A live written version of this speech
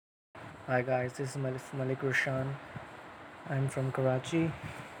Hi guys, this is Malik Roshan. I'm from Karachi,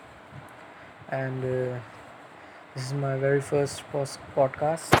 and this is my very first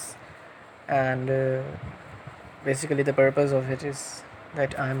podcast. And basically, the purpose of it is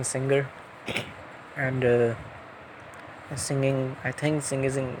that I'm a singer, and singing. I think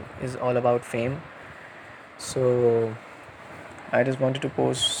singing is all about fame. So I just wanted to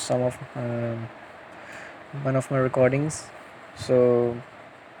post some of one of my recordings. So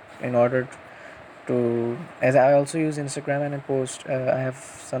in order to, as I also use Instagram and I post, I have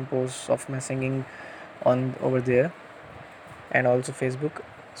some posts of my singing on over there, and also Facebook.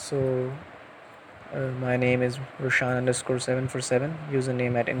 So my name is Rushan underscore 747.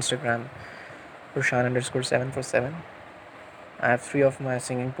 Username at Instagram Rushan underscore 747. I have three of my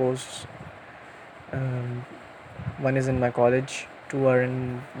singing posts. Um, One is in my college. Two are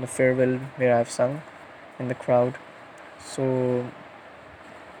in the farewell where I've sung in the crowd. So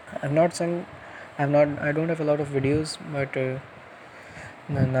I've not sung. I'm not. I don't have a lot of videos, but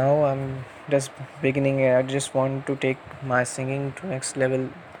now I'm just beginning. I just want to take my singing to next level,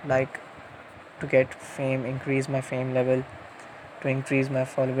 like to get fame, increase my fame level, to increase my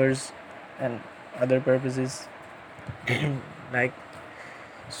followers and other purposes. Like,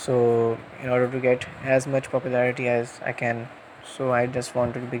 so in order to get as much popularity as I can, so I just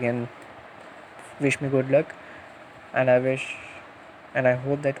want to begin. Wish me good luck, and I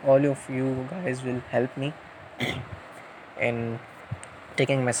hope that all of you guys will help me in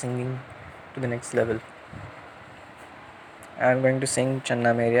taking my singing to the next level. I'm going to sing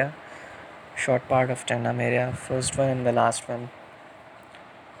Channa Meria, short part of Channa Meria, first one and the last one.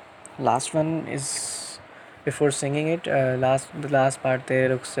 Last one is before singing it. The last part there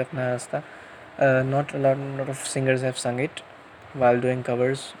रुख से अपना रास्ता. Not a lot of singers have sung it while doing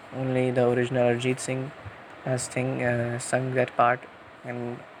covers. Only the original Arjit Singh has sung that part,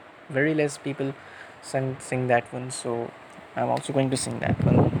 and very less people sing that one. So I'm also going to sing that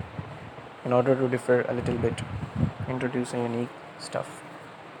one in order to differ a little bit, introduce a unique stuff.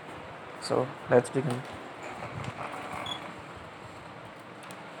 So let's begin.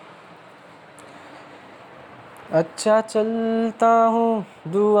 अच्छा चलता हूँ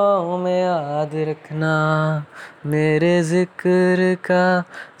दुआओं में याद रखना, मेरे जिक्र का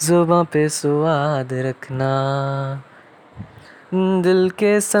जुबां पे स्वाद रखना, दिल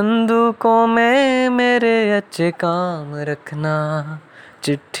के संदूकों में मेरे अच्छे काम रखना,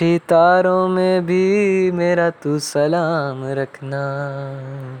 चिट्ठी तारों में भी मेरा तू सलाम रखना,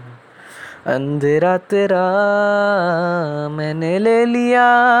 अंधेरा तेरा मैंने ले लिया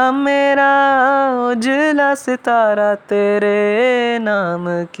मेरा, उजला सितारा तेरे नाम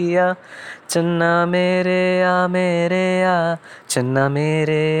किया, चन्ना मेरे आ चन्ना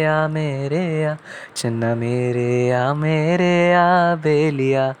मेरे आ चन्ना मेरे आ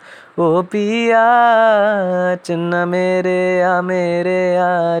बेलिया, ओ पिया चन्ना मेरे आ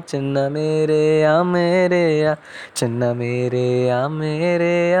चन्ना मेरे आ चन्ना मेरे आ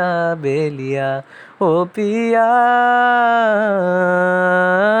बेलिया, ओ पिया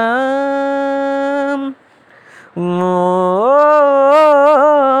ओ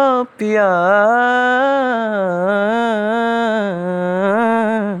पिया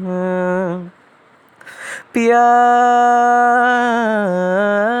पिया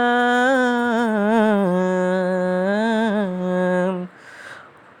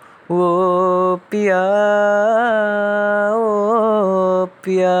ओ पिया ओ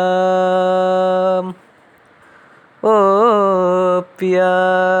पिया ओ पिया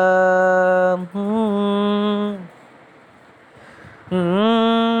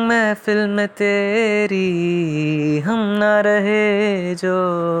महफिल में तेरी हम ना रहे जो,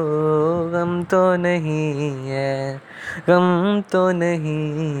 गम तो नहीं है गम तो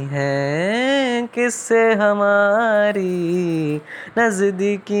नहीं है, किससे हमारी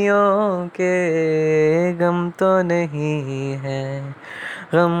नज़दीकियों के गम तो नहीं है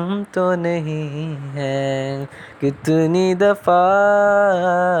गम तो नहीं है, कितनी दफ़ा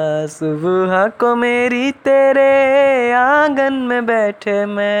सुबह को मेरी तेरे आंगन में बैठे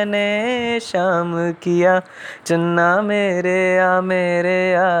मैंने शाम किया, चन्ना मेरे आ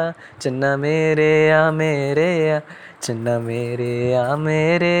चन्ना मेरे आ चन्ना मेरे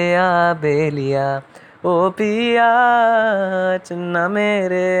आ बेलिया, ओ पिया चन्ना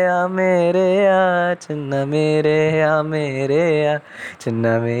मेरे आ चन्ना मेरे आ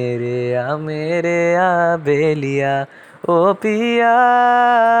चन्ना मेरे आ बेलिया, ओ पिया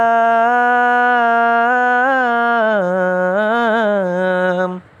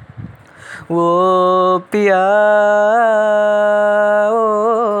ओ पिया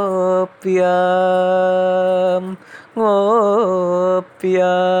ओ पिया ओ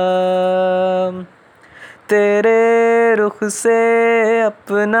पिया तेरे रुख से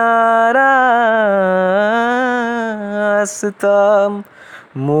अपना रास्ता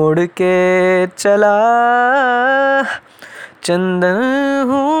मोड़ के चला, चंदन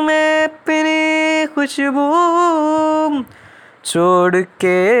हूँ मैं अपनी खुशबू छोड़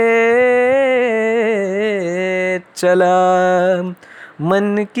के चला,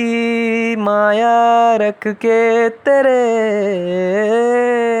 मन की माया रख के तेरे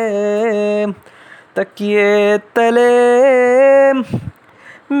तकिए तले,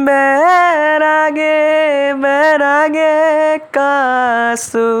 बैरागे बैरागे का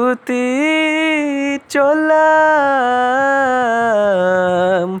सूती चोला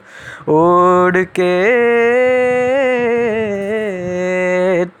ओढ़ के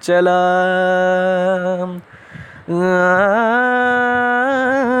चला।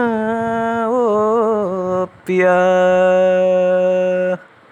 ओ पिया।